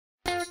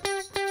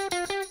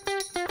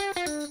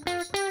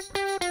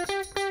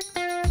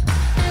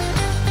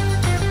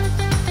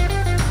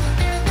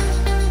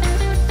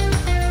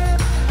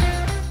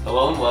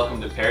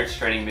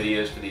training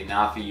videos for the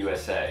ANAFI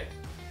USA.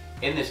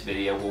 In this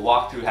video, we'll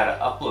walk through how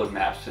to upload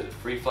maps to the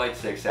FreeFlight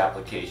 6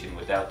 application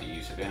without the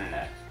use of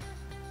internet.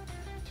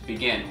 To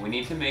begin, we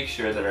need to make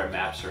sure that our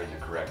maps are in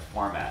the correct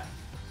format.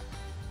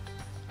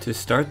 To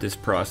start this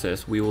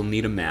process, we will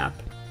need a map.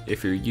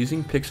 If you're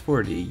using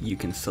Pix4D, you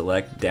can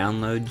select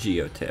Download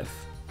GeoTIFF.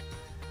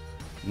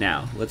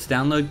 Now, let's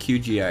download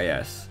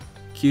QGIS.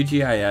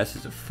 QGIS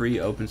is a free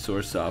open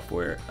source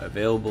software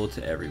available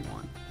to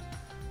everyone.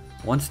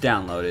 Once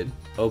downloaded,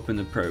 open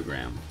the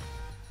program.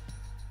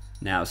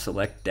 Now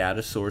select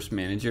Data Source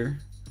Manager,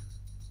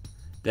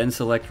 then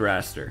select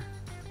Raster.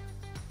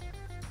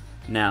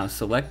 Now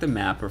select the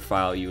map or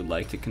file you would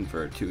like to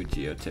convert to a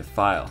GeoTIFF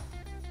file.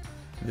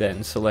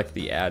 Then select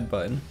the Add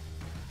button,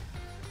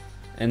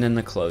 and then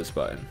the Close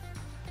button.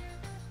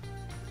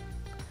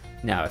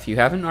 Now if you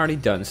haven't already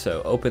done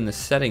so, open the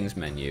Settings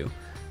menu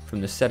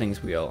from the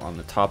Settings wheel on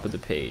the top of the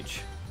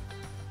page.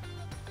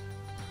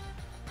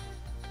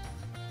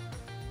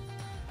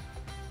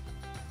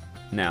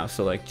 Now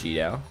select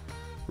GDAL,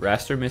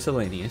 Raster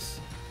Miscellaneous,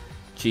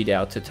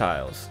 GDAL to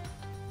Tiles.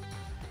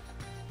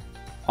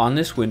 On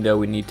this window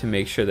we need to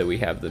make sure that we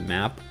have the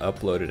map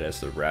uploaded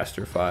as the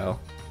raster file.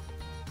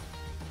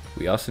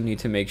 We also need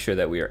to make sure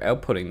that we are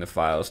outputting the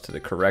files to the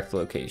correct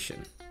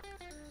location.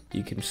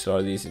 You can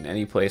store these in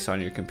any place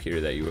on your computer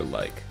that you would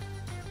like.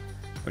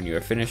 When you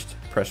are finished,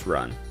 press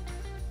Run.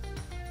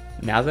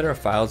 Now that our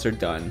files are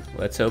done,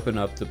 let's open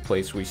up the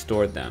place we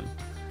stored them.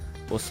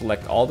 We'll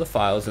select all the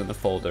files in the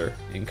folder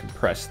and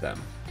compress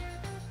them.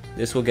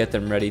 This will get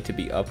them ready to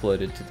be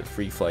uploaded to the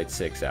FreeFlight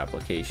 6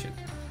 application.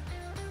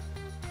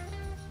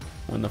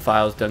 When the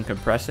file is done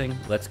compressing,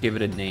 let's give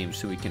it a name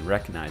so we can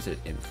recognize it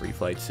in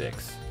FreeFlight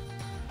 6.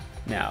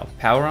 Now,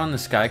 power on the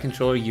Sky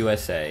Controller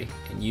USA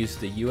and use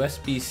the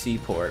USB-C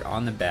port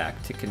on the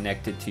back to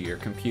connect it to your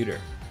computer.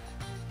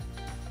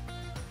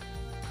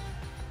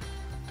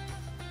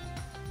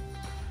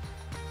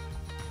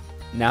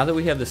 Now that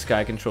we have the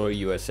Sky Controller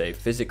USA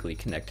physically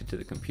connected to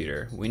the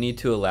computer, we need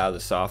to allow the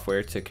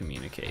software to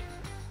communicate.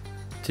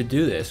 To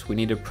do this, we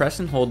need to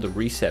press and hold the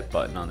reset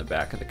button on the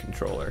back of the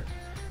controller,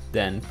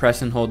 then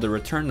press and hold the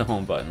return to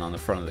home button on the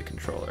front of the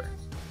controller.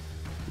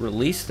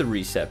 Release the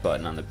reset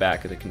button on the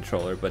back of the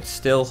controller, but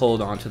still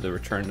hold on to the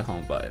return to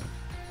home button.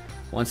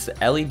 Once the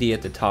LED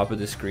at the top of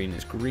the screen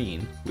is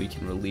green, we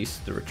can release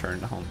the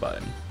return to home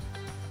button.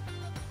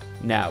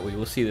 Now we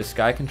will see the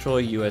Sky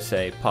Controller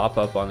USA pop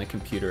up on the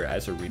computer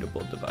as a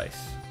readable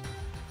device.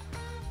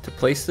 To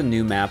place the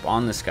new map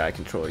on the Sky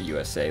Controller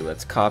USA,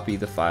 let's copy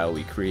the file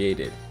we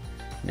created.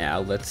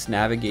 Now let's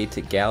navigate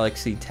to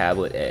Galaxy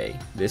Tablet A.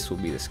 This will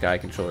be the Sky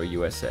Controller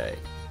USA.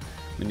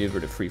 Maneuver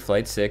to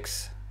FreeFlight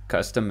 6,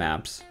 Custom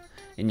Maps,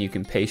 and you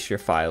can paste your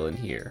file in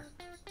here.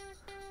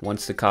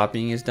 Once the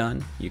copying is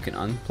done, you can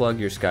unplug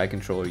your Sky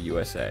Controller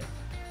USA.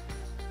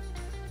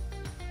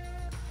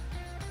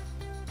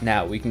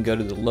 Now we can go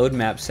to the Load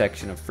Map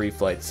section of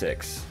FreeFlight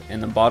 6. In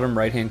the bottom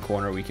right hand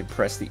corner we can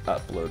press the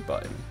Upload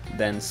button,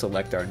 then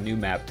select our new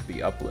map to be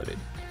uploaded.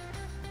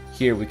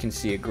 Here we can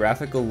see a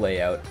graphical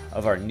layout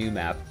of our new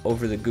map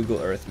over the Google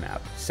Earth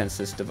map, since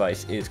this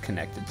device is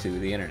connected to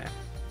the internet.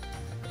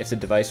 If the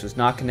device was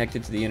not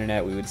connected to the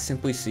internet, we would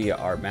simply see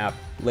our map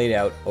laid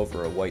out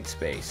over a white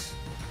space.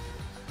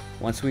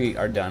 Once we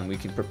are done, we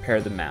can prepare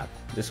the map.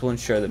 This will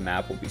ensure the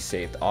map will be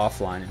saved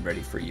offline and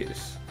ready for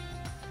use.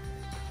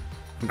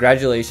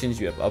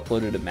 Congratulations, you have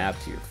uploaded a map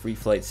to your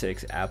FreeFlight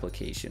 6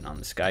 application on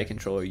the Sky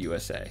Controller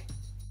USA.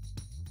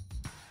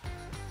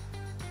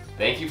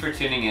 Thank you for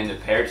tuning in to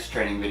Parrot's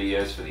training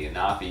videos for the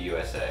ANAFI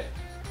USA.